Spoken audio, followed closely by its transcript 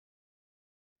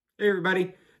Hey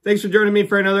everybody, thanks for joining me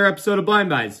for another episode of Blind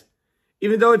Buys.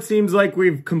 Even though it seems like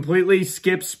we've completely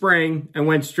skipped spring and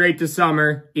went straight to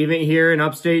summer, even here in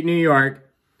upstate New York,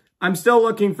 I'm still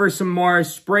looking for some more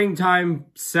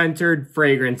springtime-centered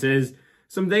fragrances,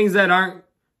 some things that aren't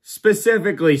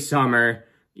specifically summer.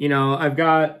 You know, I've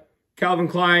got Calvin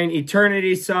Klein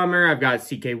Eternity Summer, I've got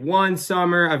CK1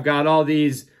 Summer, I've got all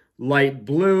these light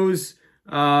blues.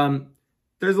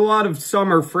 There's a lot of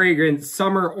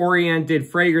summer-oriented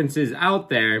fragrances out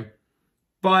there,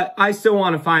 but I still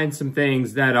want to find some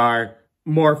things that are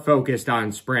more focused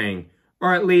on spring,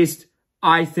 or at least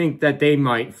I think that they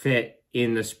might fit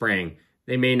in the spring.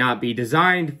 They may not be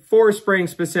designed for spring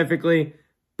specifically,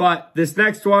 but this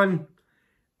next one,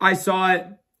 I saw it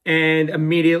and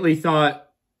immediately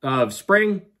thought of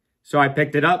spring, so I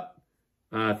picked it up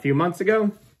a few months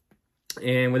ago,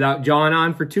 and without jawing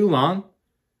on for too long,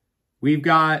 we've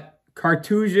got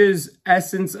Carthusia's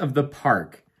Essence of the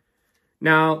Park.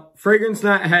 Now, Fragrance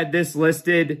Nut had this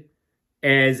listed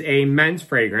as a men's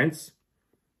fragrance.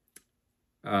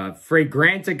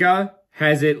 Fragrantica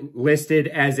has it listed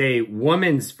as a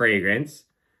woman's fragrance.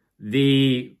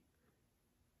 The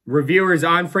reviewers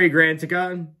on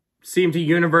Fragrantica seem to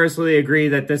universally agree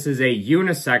that this is a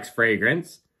unisex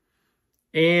fragrance.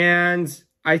 And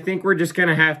I think we're just going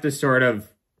to have to sort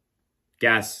of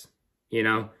guess, you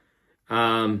know.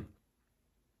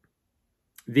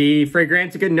 The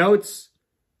Fragrantica notes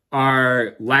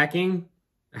are lacking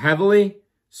heavily,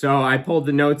 so I pulled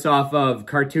the notes off of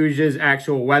Carthusia's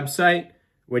actual website,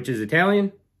 which is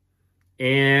Italian.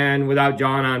 And without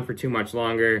jawing on for too much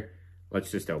longer, let's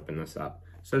just open this up.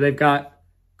 So they've got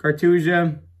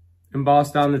Carthusia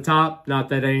embossed on the top. Not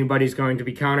that anybody's going to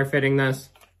be counterfeiting this.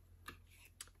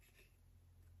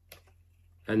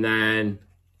 And then,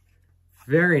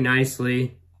 very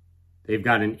nicely, they've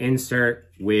got an insert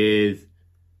with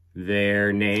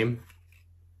their name.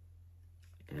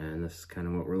 And this is kind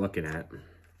of what we're looking at.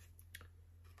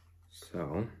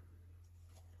 So,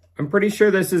 I'm pretty sure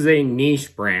this is a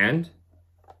niche brand.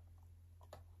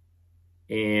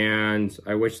 And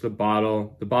I wish the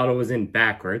bottle was in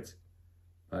backwards.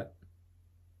 But,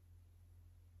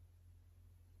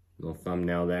 little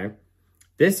thumbnail there.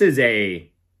 This is a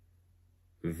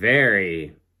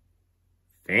very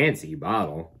fancy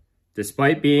bottle.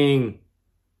 Despite being,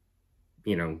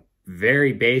 you know,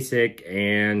 very basic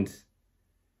and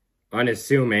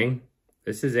unassuming,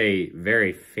 this is a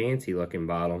very fancy looking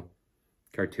bottle.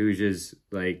 Carthusia's,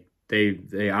 like,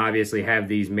 they obviously have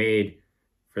these made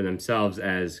for themselves,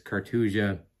 as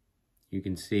Carthusia, you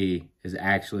can see, is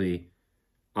actually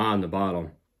on the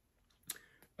bottle.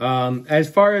 As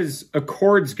far as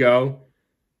accords go,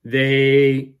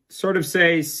 they sort of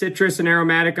say citrus and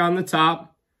aromatic on the top.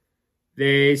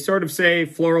 They sort of say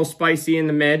floral spicy in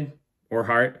the mid, or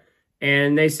heart.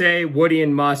 And they say woody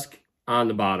and musk on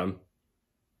the bottom.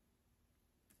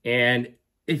 And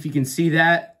if you can see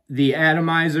that, the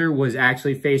atomizer was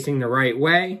actually facing the right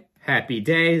way. Happy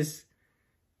days.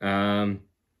 And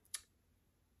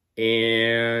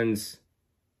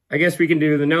I guess we can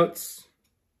do the notes.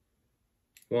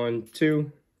 1,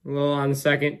 2, a little on the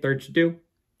second, third should do.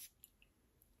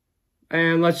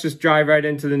 And let's just drive right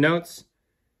into the notes.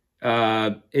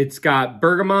 It's got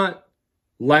bergamot,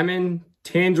 lemon,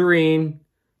 tangerine,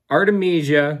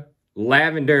 artemisia,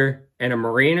 lavender, and a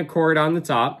marine accord on the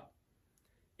top.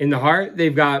 In the heart,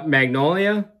 they've got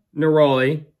magnolia,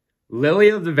 neroli, lily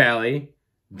of the valley,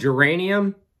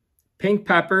 geranium, pink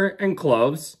pepper, and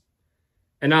cloves.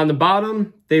 And on the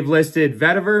bottom, they've listed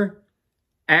vetiver,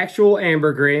 actual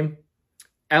ambergris,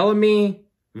 elemi,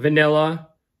 vanilla,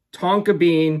 tonka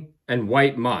bean, and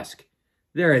white musk.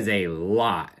 There is a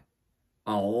lot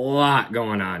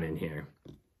going on in here.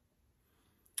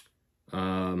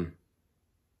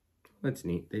 That's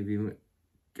neat. They've even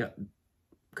got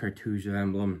Carthusia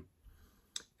emblem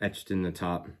etched in the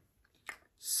top.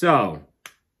 So,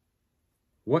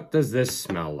 what does this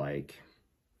smell like?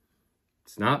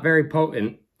 It's not very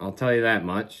potent, I'll tell you that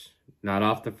much. Not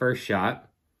off the first shot.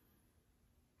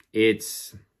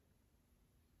 It's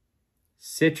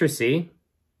citrusy.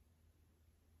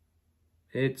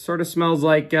 It sort of smells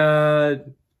like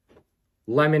lemon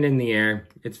in the air.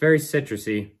 It's very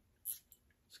citrusy.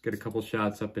 Let's get a couple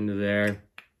shots up into there.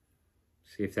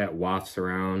 See if that wafts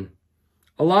around.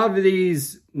 A lot of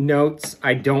these notes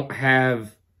I don't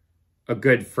have a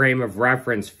good frame of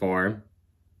reference for.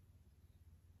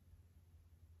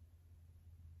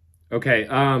 Okay,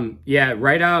 yeah,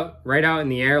 right out in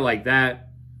the air like that.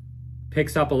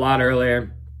 Picks up a lot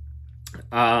earlier.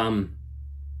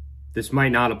 This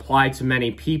might not apply to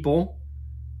many people,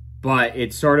 but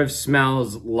it sort of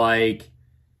smells like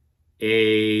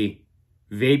a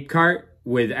vape cart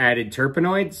with added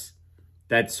terpenoids.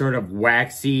 That sort of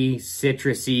waxy,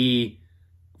 citrusy,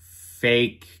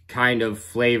 fake kind of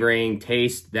flavoring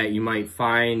taste that you might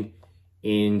find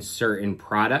in certain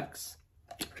products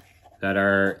that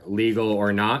are legal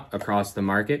or not across the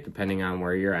market, depending on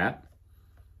where you're at.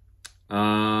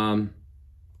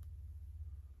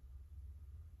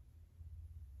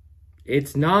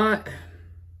 It's not...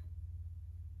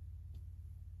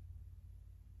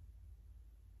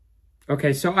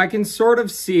 Okay, so I can sort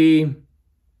of see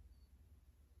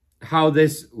how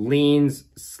this leans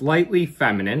slightly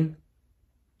feminine.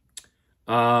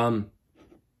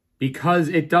 Because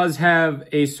it does have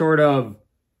a sort of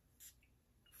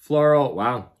floral...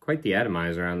 Wow, quite the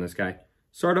atomizer on this guy.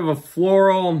 Sort of a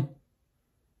floral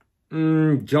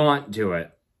jaunt to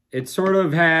it. It sort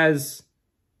of has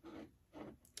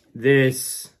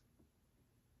this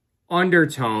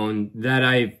undertone that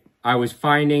I was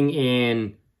finding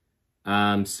in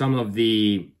some of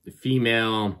the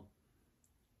female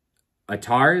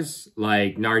atars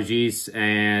like Nargis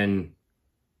and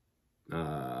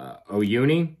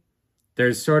Oyuni.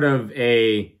 There's sort of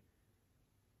a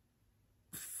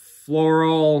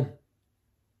floral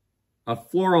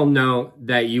note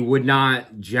that you would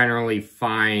not generally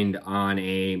find on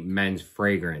a men's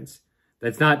fragrance.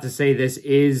 That's not to say this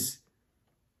is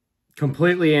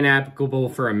completely inapplicable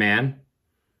for a man.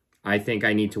 I think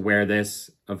I need to wear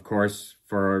this, of course,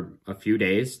 for a few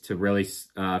days to really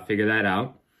figure that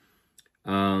out.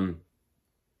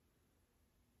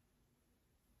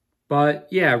 But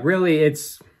yeah, really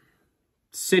it's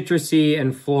citrusy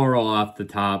and floral off the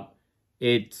top.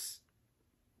 It's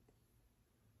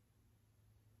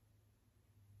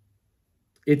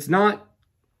not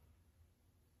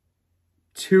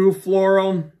too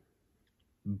floral,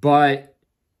 but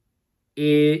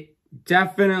it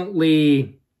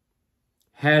definitely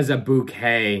has a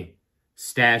bouquet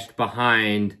stashed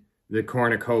behind the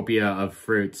cornucopia of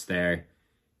fruits there.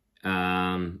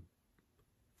 The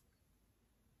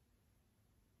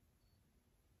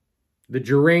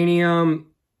geranium,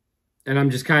 and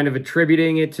I'm just kind of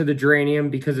attributing it to the geranium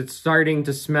because it's starting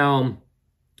to smell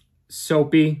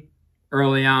soapy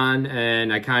early on,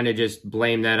 and I kind of just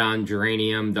blame that on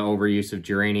geranium, the overuse of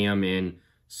geranium in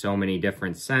so many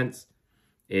different scents.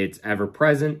 It's ever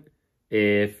present.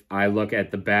 If I look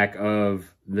at the back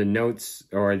of the notes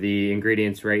or the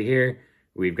ingredients right here,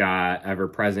 we've got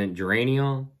ever-present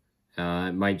geraniol.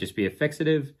 It might just be a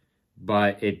fixative,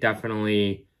 but it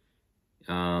definitely,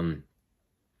 I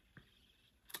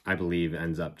believe,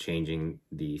 ends up changing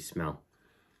the smell.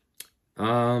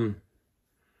 I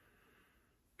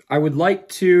would like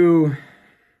to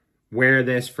wear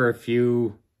this for a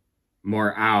few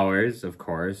more hours, of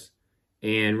course,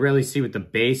 and really see what the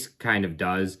base kind of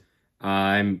does.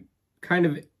 I'm kind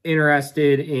of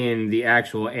interested in the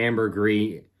actual amber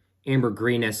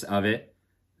greenness of it.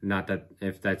 Not that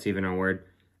if that's even a word.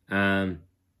 I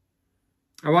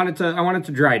want it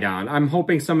to dry down. I'm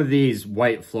hoping some of these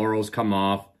white florals come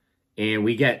off and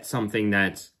we get something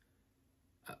that's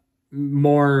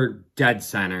more dead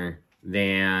center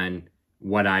than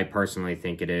what I personally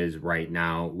think it is right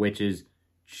now, which is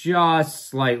just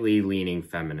slightly leaning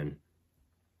feminine.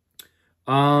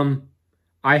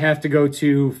 I have to go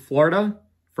to Florida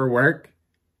for work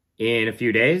in a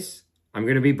few days. I'm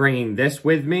going to be bringing this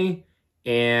with me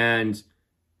and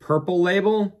Purple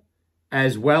Label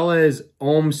as well as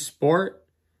Ohm Sport.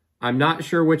 I'm not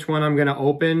sure which one I'm going to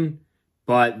open,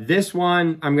 but this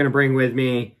one I'm going to bring with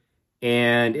me,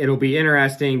 and it'll be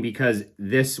interesting because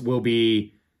this will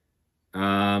be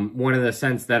one of the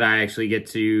scents that I actually get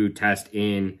to test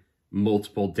in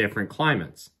multiple different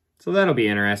climates. So that'll be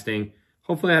interesting.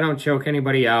 Hopefully I don't choke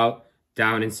anybody out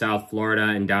down in South Florida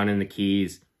and down in the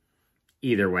Keys.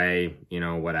 Either way, you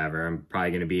know, whatever. I'm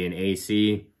probably going to be in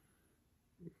AC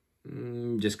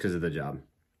just because of the job.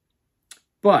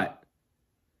 But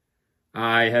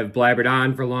I have blabbered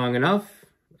on for long enough.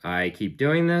 I keep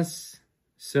doing this.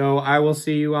 So I will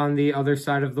see you on the other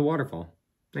side of the waterfall.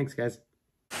 Thanks, guys.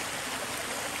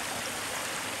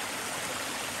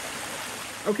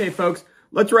 Okay, folks.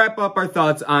 Let's wrap up our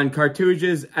thoughts on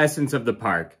Carthusia's Essence of the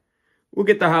Park. We'll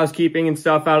get the housekeeping and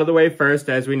stuff out of the way first,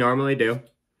 as we normally do.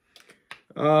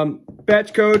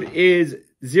 Batch code is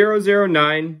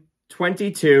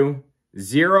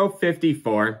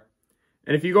 009-22-054.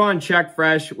 And if you go on Check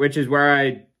Fresh, which is where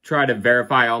I try to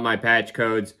verify all my patch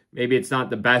codes, maybe it's not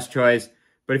the best choice,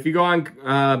 but if you go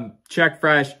on Check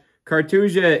Fresh,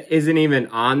 Carthusia isn't even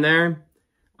on there.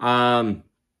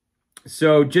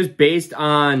 So just based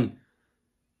on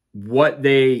what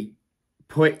they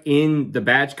put in the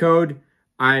batch code,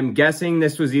 I'm guessing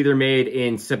this was either made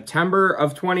in September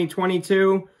of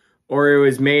 2022 or it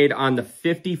was made on the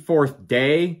 54th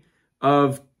day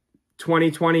of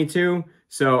 2022.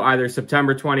 So either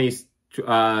September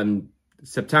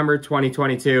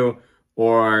 2022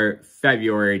 or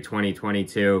February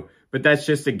 2022. But that's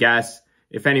just a guess.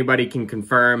 If anybody can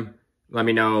confirm, let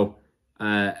me know.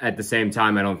 At the same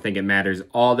time, I don't think it matters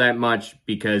all that much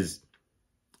because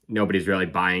nobody's really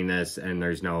buying this and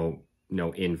there's no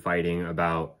infighting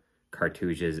about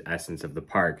Carthusia's Essence of the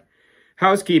Park.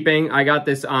 Housekeeping, I got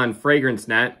this on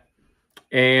FragranceNet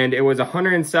and it was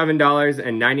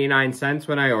 $107.99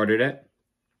 when I ordered it.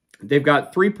 They've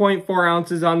got 3.4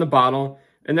 ounces on the bottle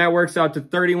and that works out to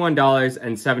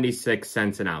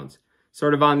 $31.76 an ounce.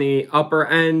 Sort of on the upper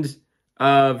end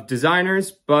of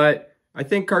designers, but I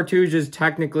think Carthusia is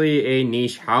technically a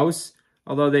niche house,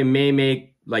 although they may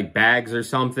make like bags or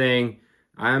something.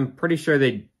 I'm pretty sure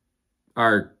they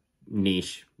are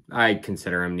niche. I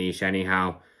consider them niche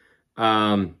anyhow.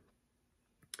 The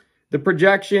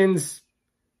projections,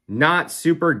 not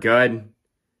super good.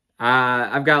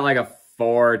 I've got like a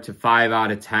 4 to 5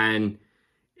 out of 10.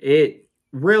 It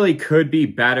really could be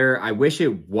better. I wish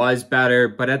it was better,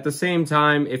 but at the same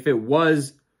time, if it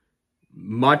was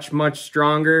much, much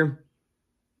stronger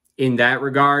in that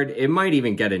regard, it might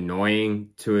even get annoying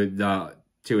to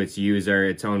its user,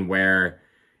 its own wearer,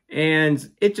 and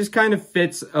it just kind of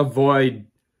fits a void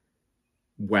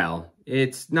well.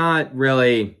 It's not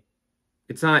in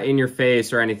your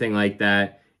face or anything like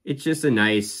that. It's just a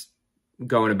nice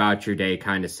going about your day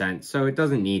kind of scent, so it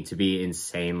doesn't need to be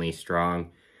insanely strong.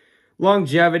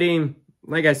 Longevity,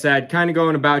 like I said, kind of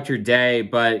going about your day,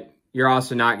 but you're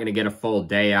also not going to get a full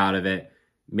day out of it.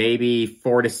 Maybe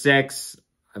 4 to 6.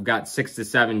 I've got 6 to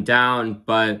 7 down,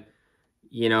 but,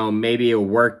 you know, maybe a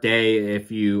work day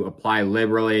if you apply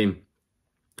liberally.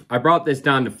 I brought this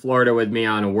down to Florida with me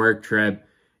on a work trip,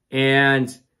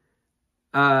 and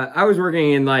I was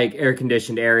working in, like,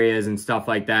 air-conditioned areas and stuff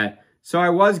like that. So I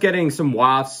was getting some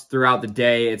wafts throughout the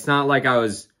day. It's not like I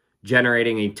was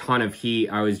generating a ton of heat.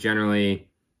 I was generally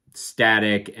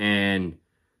static and,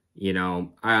 you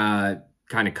know,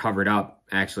 kind of covered up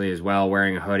actually as well,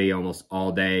 wearing a hoodie almost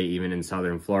all day, even in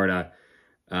southern Florida.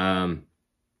 And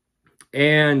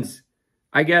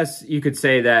I guess you could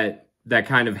say that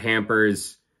kind of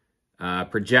hampers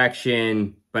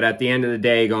projection, but at the end of the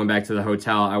day, going back to the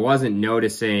hotel, I wasn't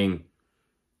noticing,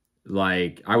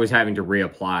 like, I was having to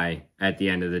reapply at the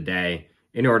end of the day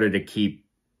in order to keep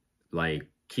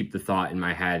the thought in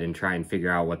my head and try and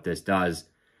figure out what this does.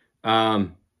 But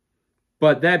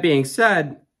that being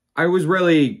said, I was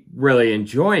really, really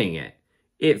enjoying it.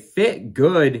 It fit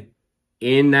good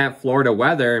in that Florida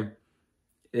weather.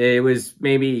 It was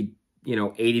maybe, you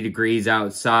know, 80 degrees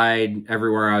outside.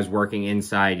 Everywhere I was working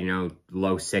inside, you know,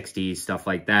 low 60s, stuff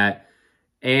like that.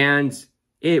 And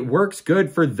it works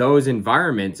good for those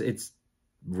environments. It's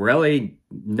really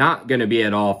not going to be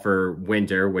at all for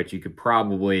winter, which you could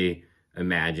probably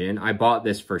imagine. I bought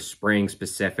this for spring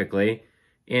specifically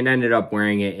and ended up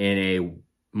wearing it in a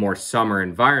more summer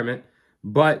environment,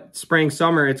 but spring,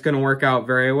 summer, it's going to work out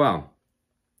very well.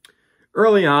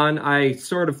 Early on, I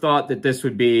sort of thought that this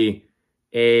would be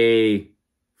a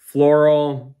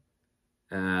floral,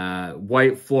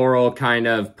 white floral kind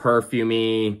of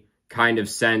perfumey kind of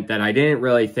scent that I didn't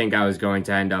really think I was going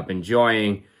to end up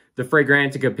enjoying. The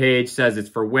Fragrantica page says it's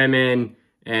for women,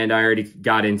 and I already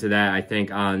got into that, I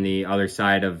think, on the other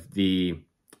side of the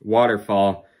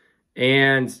waterfall.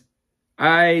 And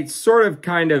I sort of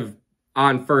kind of,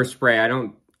 on first spray, I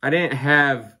didn't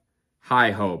have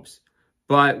high hopes.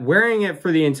 But wearing it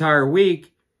for the entire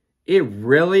week, it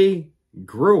really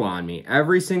grew on me.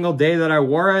 Every single day that I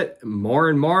wore it, more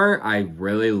and more, I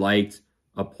really liked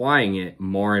applying it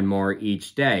more and more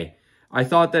each day. I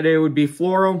thought that it would be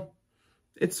floral.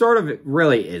 It sort of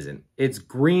really isn't. It's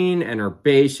green and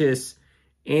herbaceous,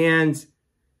 and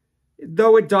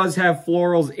though it does have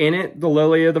florals in it, the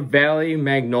lily of the valley,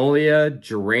 magnolia,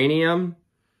 geranium,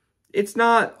 it's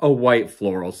not a white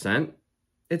floral scent.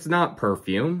 It's not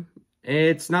perfume.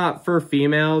 It's not for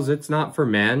females. It's not for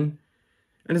men.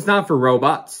 And it's not for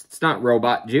robots. It's not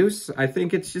robot juice. I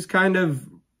think it's just kind of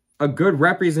a good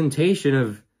representation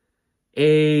of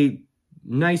a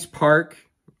nice park,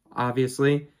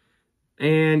 obviously.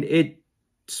 And it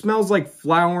smells like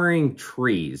flowering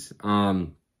trees.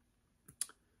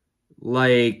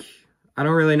 Like, I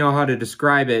don't really know how to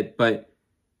describe it, but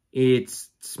it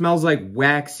smells like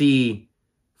waxy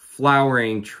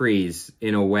flowering trees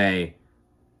in a way.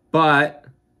 But,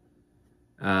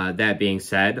 that being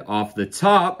said, off the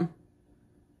top,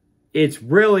 it's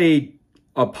really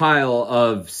a pile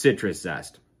of citrus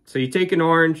zest. So you take an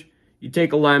orange, you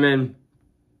take a lemon,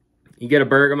 you get a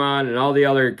bergamot and all the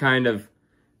other kind of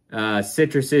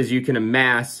citruses you can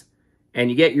amass, and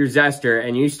you get your zester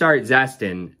and you start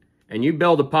zesting and you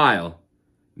build a pile.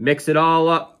 Mix it all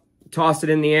up, toss it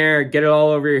in the air, get it all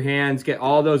over your hands, get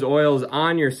all those oils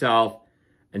on yourself,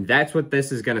 and that's what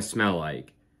this is gonna smell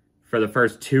like for the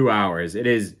first 2 hours. It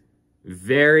is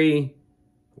very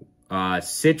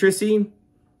citrusy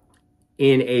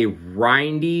in a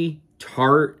rindy,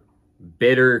 tart,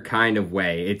 bitter kind of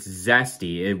way. It's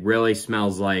zesty. It really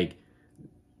smells like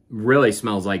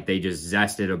they just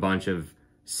zested a bunch of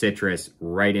citrus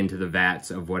right into the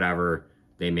vats of whatever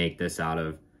they make this out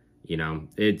of. You know,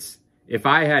 if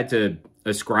I had to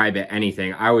ascribe it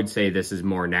anything, I would say this is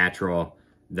more natural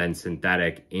than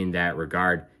synthetic in that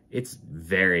regard. It's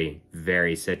very,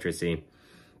 very citrusy.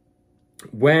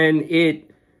 When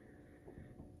it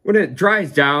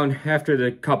dries down after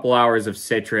the couple hours of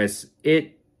citrus,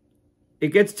 it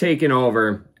gets taken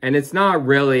over, and it doesn't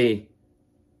really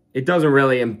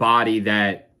embody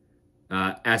that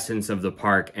essence of the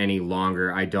park any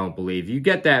longer, I don't believe. You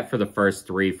get that for the first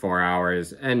 3-4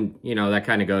 hours, and, you know, that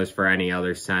kind of goes for any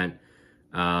other scent.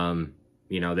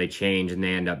 You know, they change and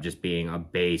they end up just being a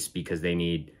base because they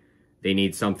need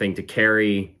something to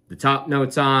carry the top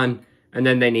notes on, and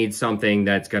then they need something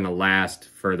that's going to last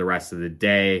for the rest of the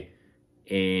day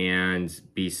and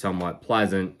be somewhat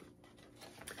pleasant.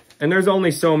 And there's only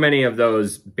so many of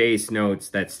those base notes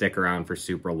that stick around for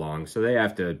super long, so they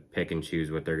have to pick and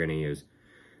choose what they're going to use.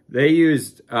 They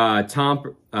used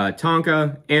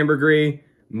tonka, ambergris,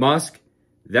 musk.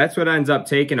 That's what ends up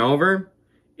taking over.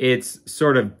 It's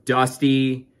sort of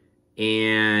dusty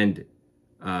and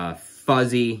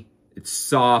fuzzy. It's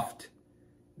soft.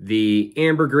 The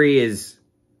ambergris is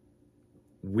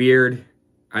weird.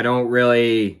 I don't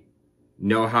really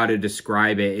know how to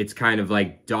describe it. It's kind of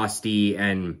like dusty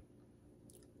and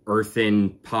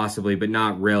earthen, possibly, but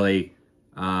not really.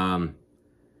 I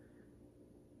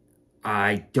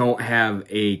don't have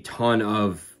a ton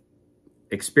of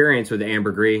experience with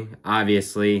ambergris,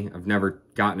 obviously. I've never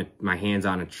gotten my hands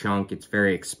on a chunk. It's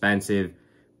very expensive.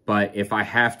 But if I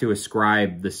have to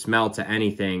ascribe the smell to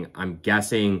anything, I'm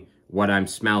guessing what I'm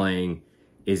smelling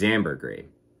is ambergris.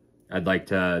 I'd like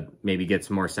to maybe get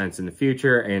some more sense in the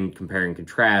future and compare and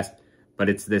contrast, but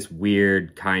it's this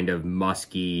weird kind of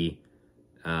musky,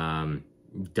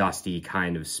 dusty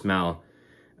kind of smell.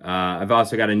 I've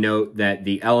also got a note that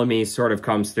the elemi sort of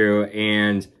comes through,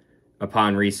 and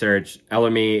upon research,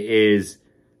 elemi is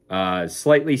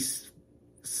slightly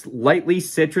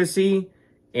citrusy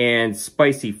and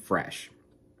spicy fresh.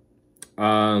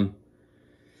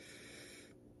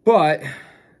 But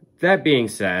that being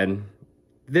said,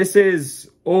 this is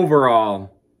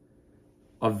overall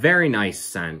a very nice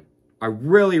scent. I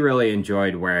really, really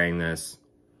enjoyed wearing this.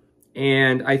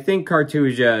 And I think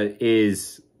Carthusia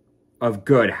is of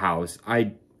good house.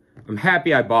 I'm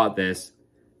happy I bought this.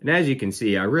 And as you can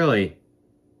see, I really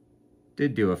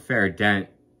did do a fair dent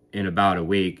in about a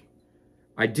week.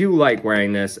 I do like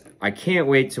wearing this. I can't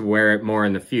wait to wear it more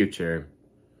in the future.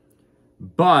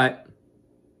 But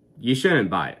you shouldn't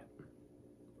buy it.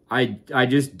 I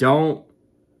just don't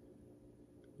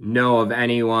know of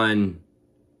anyone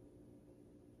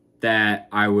that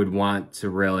I would want to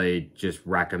really just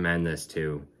recommend this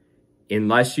to.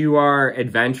 Unless you are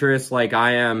adventurous like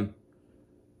I am,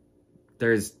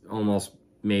 there's almost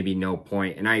maybe no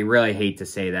point. And I really hate to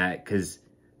say that because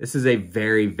this is a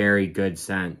very, very good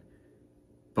scent.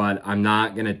 But I'm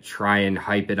not going to try and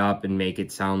hype it up and make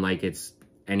it sound like it's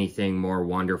anything more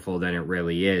wonderful than it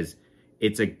really is.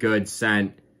 It's a good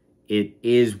scent. It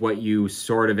is what you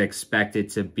sort of expect it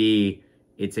to be.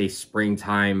 It's a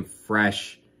springtime,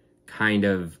 fresh, kind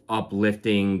of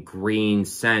uplifting green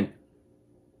scent.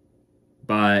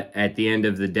 But at the end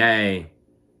of the day,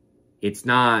 it's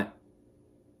not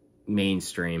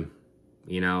mainstream.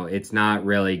 You know, it's not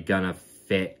really gonna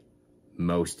fit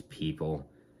most people.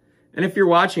 And if you're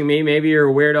watching me, maybe you're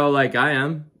a weirdo like I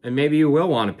am, and maybe you will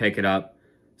want to pick it up.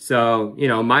 So, you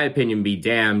know, my opinion be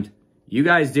damned. You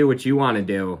guys do what you want to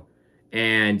do.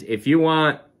 And if you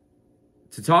want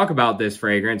to talk about this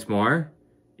fragrance more,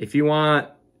 if you want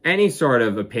any sort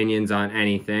of opinions on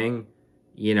anything,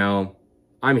 you know,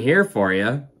 I'm here for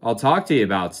you. I'll talk to you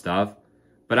about stuff.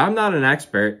 But I'm not an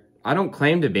expert. I don't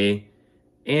claim to be.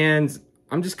 And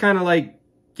I'm just kind of like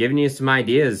giving you some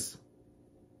ideas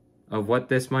of what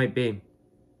this might be.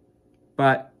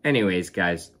 But anyways,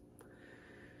 guys,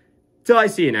 till I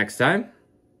see you next time,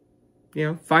 you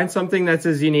know, find something that's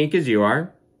as unique as you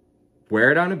are.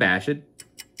 Wear it unabashedly.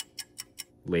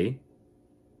 Wear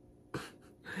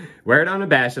it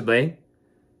unabashedly.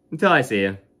 Until I see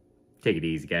you. Take it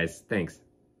easy, guys. Thanks.